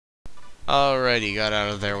Alrighty, got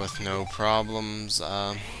out of there with no problems.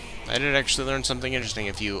 I did actually learn something interesting.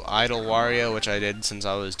 If you idle Wario, which I did since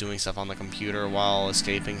I was doing stuff on the computer while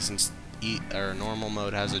escaping, since normal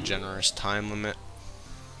mode has a generous time limit,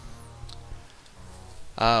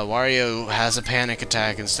 Wario has a panic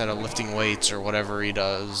attack instead of lifting weights or whatever he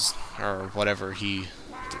does, or whatever he.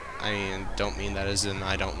 I mean, don't mean that as in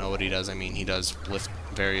I don't know what he does. I mean he does lift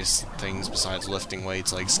various things besides lifting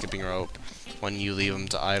weights, like skipping rope, when you leave him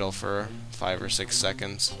to idle for 5 or 6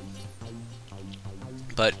 seconds.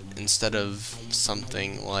 But instead of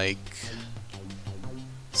something like,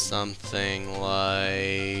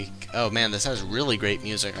 oh man, this has really great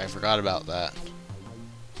music. I forgot about that.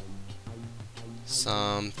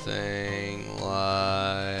 Something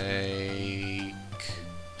like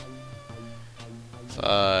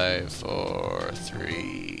 5, 4,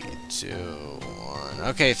 3, 2, 1.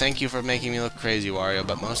 Okay, thank you for making me look crazy, Wario,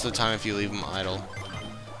 but most of the time if you leave him idle...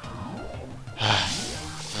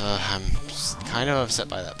 I'm kind of upset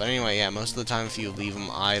by that. But anyway, yeah, most of the time if you leave him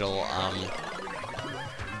idle,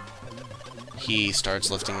 he starts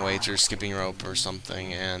lifting weights or skipping rope or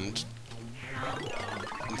something, and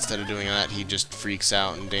instead of doing that, he just freaks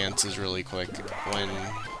out and dances really quick when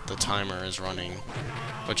the timer is running.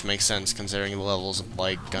 Which makes sense, considering the level's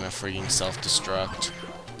like gonna freaking self-destruct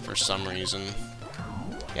for some reason.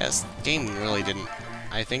 Yes, game really didn't...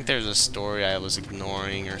 I think there's a story I was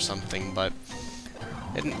ignoring or something, but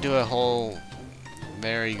it didn't do a whole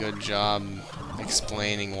very good job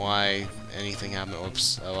explaining why anything happened.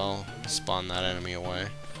 Oops, oh well, spawn that enemy away.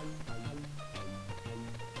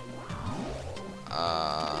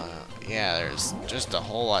 Yeah, there's just a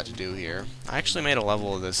whole lot to do here. I actually made a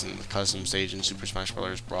level of this in the custom stage in Super Smash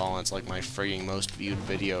Bros. Brawl, and it's like my frigging most viewed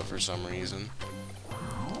video for some reason.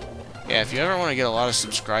 Yeah, if you ever want to get a lot of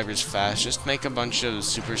subscribers fast, just make a bunch of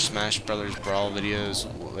Super Smash Bros. Brawl videos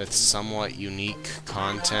with somewhat unique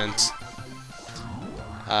content.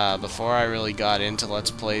 Before I really got into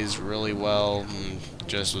Let's Plays really well,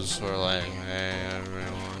 just was sort of like, hey everyone,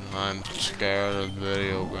 I'm scared of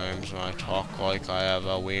video games and I talk like I have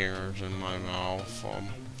a wieners in my mouth.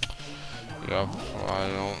 Yep, I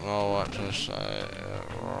don't know what to say.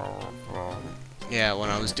 Yeah, when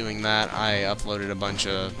I was doing that, I uploaded a bunch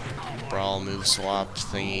of Brawl move swap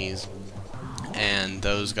thingies, and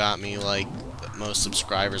those got me like most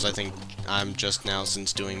subscribers. I think I'm just now,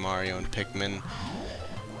 since doing Mario and Pikmin,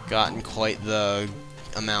 gotten quite the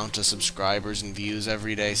amount of subscribers and views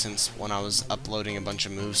every day since when I was uploading a bunch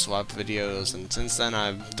of move swap videos, and since then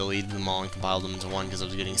I've deleted them all and compiled them into one because I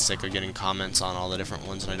was getting sick of getting comments on all the different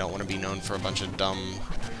ones, and I don't want to be known for a bunch of dumb,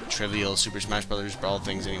 trivial Super Smash Bros. Brawl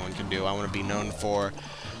things anyone can do. I want to be known for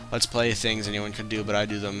Let's Play things anyone can do, but I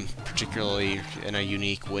do them particularly in a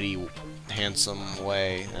unique, witty, handsome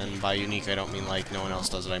way, and by unique I don't mean like no one else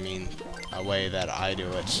does it, I mean a way that I do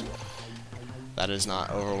it. That is not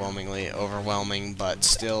overwhelmingly overwhelming, but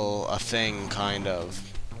still a thing, kind of.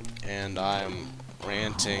 And I'm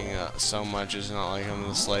ranting so much, it's not like I'm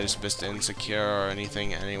the slightest bit insecure or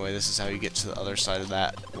anything. Anyway, this is how you get to the other side of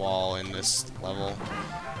that wall in this level.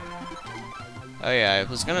 Oh yeah, I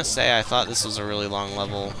was gonna say I thought this was a really long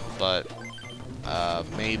level, but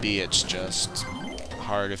maybe it's just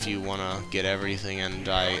hard if you want to get everything, and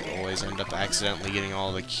I always end up accidentally getting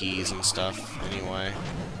all the keys and stuff anyway.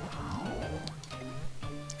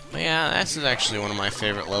 But yeah, this is actually one of my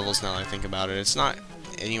favorite levels now that I think about it. It's not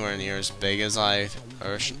anywhere near as big as I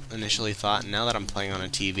initially thought, and now that I'm playing on a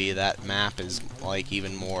TV, that map is like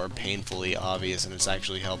even more painfully obvious, and it's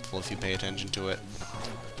actually helpful if you pay attention to it.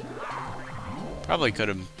 Probably could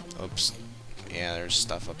have... Oops. Yeah, there's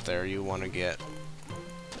stuff up there you want to get.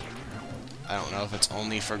 I don't know if it's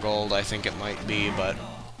only for gold, I think it might be, but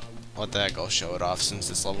what the heck, I'll show it off since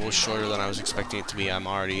this level was shorter than I was expecting it to be. I'm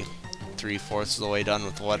already 3/4 of the way done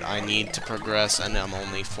with what I need to progress, and I'm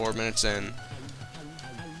only 4 minutes in.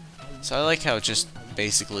 So I like how it's just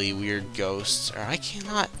basically weird ghosts, or I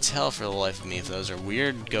cannot tell for the life of me if those are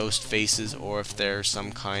weird ghost faces or if they're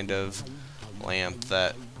some kind of lamp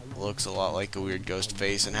that looks a lot like a weird ghost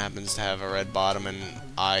face and happens to have a red bottom and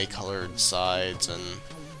eye-colored sides. And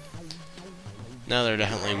no, they're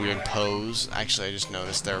definitely weird pose. Actually, I just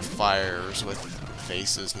noticed they're fires with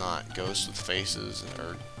faces, not ghosts with faces.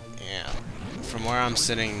 Or yeah, from where I'm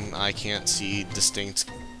sitting, I can't see distinct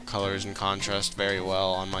colors and contrast very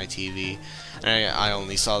well on my TV. And I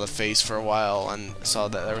only saw the face for a while and saw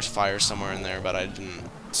that there was fire somewhere in there, but I didn't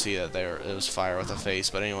see that it was fire with a face.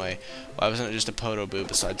 But anyway, why wasn't it just a poto boo,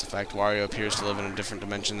 besides the fact Wario appears to live in a different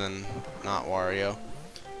dimension than not Wario?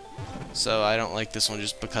 So I don't like this one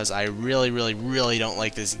just because I really, really, really don't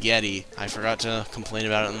like this Yeti. I forgot to complain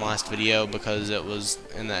about it in the last video because it was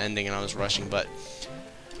in the ending and I was rushing, but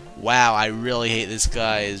wow, I really hate this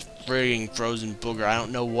guy. His frigging frozen booger. I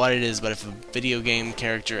don't know what it is, but if a video game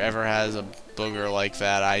character ever has a booger like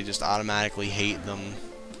that, I just automatically hate them.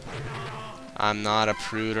 I'm not a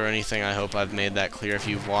prude or anything. I hope I've made that clear if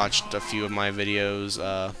you've watched a few of my videos.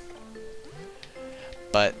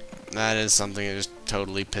 But that is something that just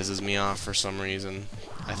totally pisses me off for some reason.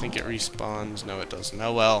 I think it respawns. No, it doesn't.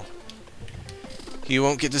 Oh well. You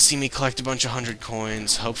won't get to see me collect a bunch of 100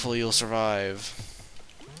 coins. Hopefully you'll survive.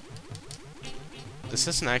 This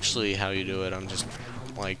isn't actually how you do it. I'm just,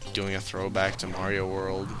 like, doing a throwback to Mario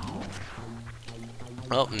World.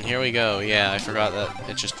 Oh, and here we go. Yeah, I forgot that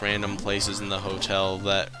it's just random places in the hotel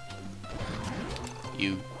that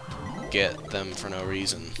you get them for no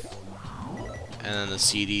reason. And then the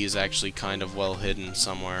CD is actually kind of well hidden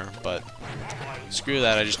somewhere, but screw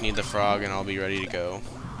that, I just need the frog and I'll be ready to go.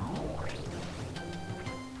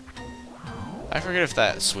 I forget if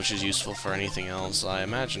that switch is useful for anything else. I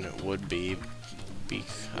imagine it would be.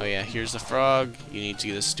 Oh yeah, here's the frog. You need to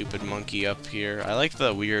get this stupid monkey up here. I like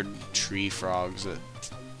the weird tree frogs that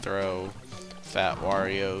throw fat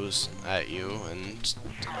Warios at you, and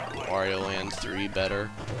Wario Land 3 better.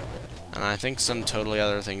 And I think some totally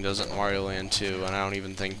other thing does it in Wario Land 2, and I don't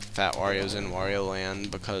even think Fat Wario's in Wario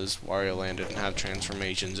Land, because Wario Land didn't have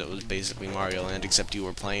transformations. It was basically Mario Land, except you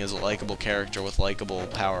were playing as a likable character with likable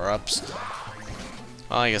power-ups.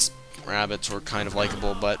 Well, I guess rabbits were kind of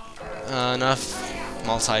likable, but enough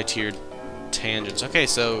multi-tiered tangents. Okay,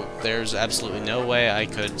 so there's absolutely no way I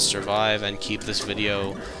could survive and keep this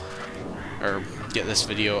video, or get this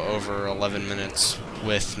video over 11 minutes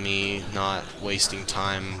with me not wasting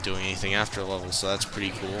time doing anything after levels, so that's pretty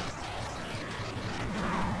cool.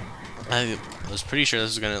 I was pretty sure this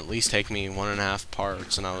was going to at least take me 1.5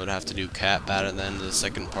 parts, and I would have to do Cat Bat at the end of the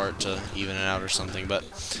second part to even it out or something, but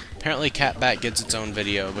apparently Cat Bat gets its own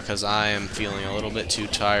video because I am feeling a little bit too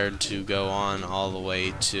tired to go on all the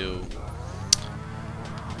way to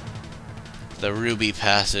the Ruby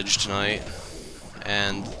Passage tonight,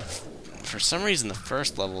 and for some reason the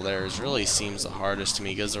first level there really seems the hardest to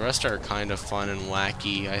me, because the rest are kind of fun and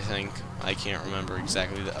wacky, I think. I can't remember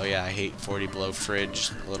exactly. Oh yeah, I hate 40 Below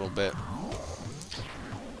Fridge a little bit.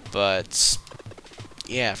 But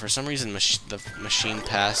yeah, for some reason the Machine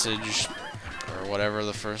Passage, or whatever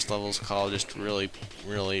the first level is called, just really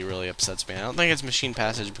upsets me. I don't think it's Machine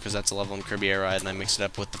Passage because that's a level in Kirby Air Ride, and I mixed it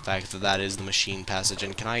up with the fact that that is the Machine Passage.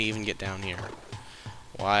 And can I even get down here?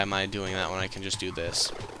 Why am I doing that when I can just do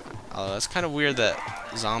this? Although that's kind of weird that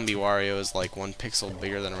Zombie Wario is like 1 pixel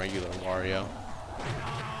bigger than regular Wario.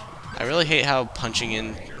 I really hate how punching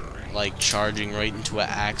in, like charging right into an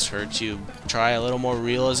axe hurts you. Try a little more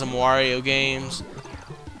realism, Wario games.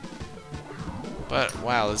 But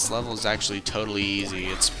wow, this level is actually totally easy.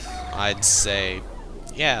 It's, I'd say,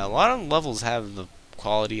 yeah, a lot of levels have the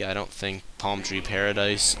quality. I don't think Palm Tree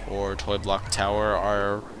Paradise or Toy Block Tower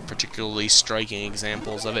are particularly striking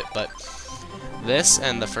examples of it, but this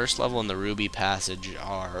and the first level in the Ruby Passage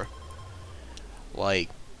are, like,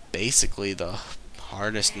 basically the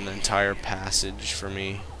hardest in the entire passage for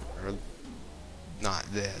me. Or, not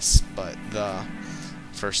this, but the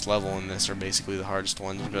first level in this are basically the hardest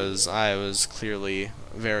ones, because I was clearly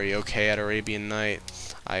very okay at Arabian Night.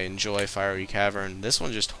 I enjoy Fiery Cavern. This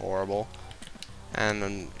one's just horrible.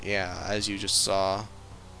 And, yeah, as you just saw,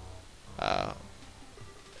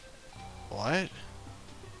 what?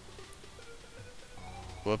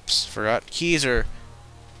 Whoops, forgot keys are...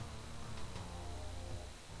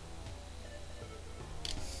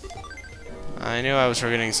 I knew I was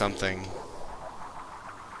forgetting something.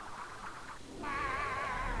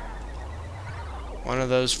 One of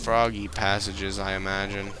those froggy passages, I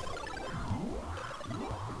imagine.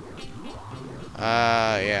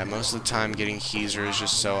 Yeah, most of the time getting Keezer is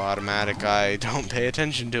just so automatic I don't pay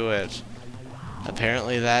attention to it.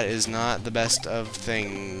 Apparently that is not the best of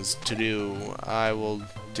things to do. I will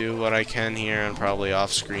do what I can here and probably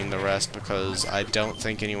off-screen the rest because I don't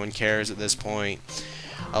think anyone cares at this point.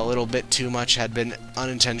 A little bit too much had been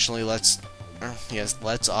unintentionally let's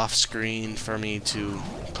off-screen for me to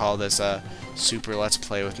call this a super let's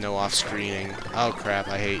play with no off-screening. Oh crap,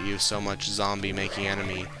 I hate you so much, zombie making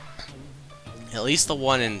enemy. At least the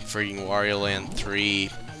one in freaking Wario Land 3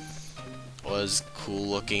 was cool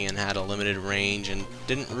looking and had a limited range and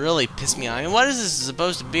didn't really piss me off. I mean, what is this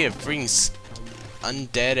supposed to be? A freaking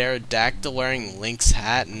undead Aerodactyl wearing Link's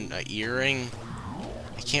hat and an earring?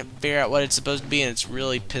 I can't figure out what it's supposed to be, and it's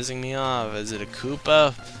really pissing me off. Is it a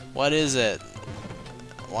Koopa? What is it?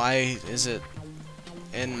 Why is it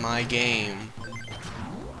in my game?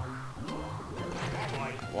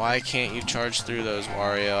 Why can't you charge through those,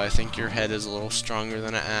 Wario? I think your head is a little stronger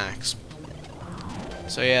than an axe.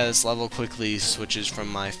 So yeah, this level quickly switches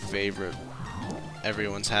from my favorite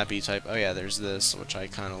everyone's happy type. Oh yeah, there's this, which I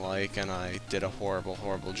kind of like, and I did a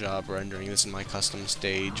horrible job rendering this in my custom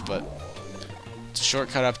stage, but it's a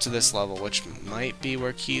shortcut up to this level, which might be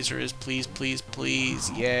where Keezer is. Please, please,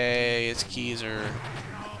 please. Yay, it's Keezer.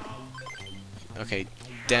 Okay.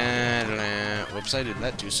 Da-da-da. Whoops, I did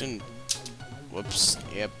that too soon. Whoops.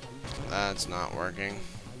 Yep. That's not working.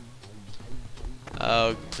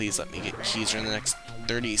 Oh, please let me get Keezer in the next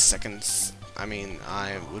 30 seconds. I mean,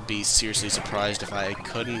 I would be seriously surprised if I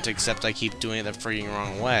couldn't, except I keep doing it the freaking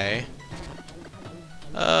wrong way.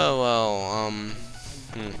 Oh, well,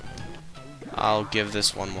 I'll give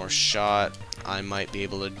this one more shot. I might be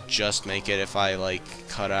able to just make it if I, like,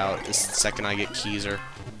 cut out the second I get Keezer.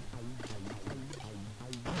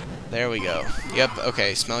 There we go. Yep,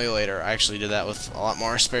 okay, smell you later. I actually did that with a lot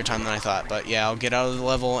more spare time than I thought, but yeah, I'll get out of the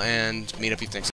level and meet up with you next time.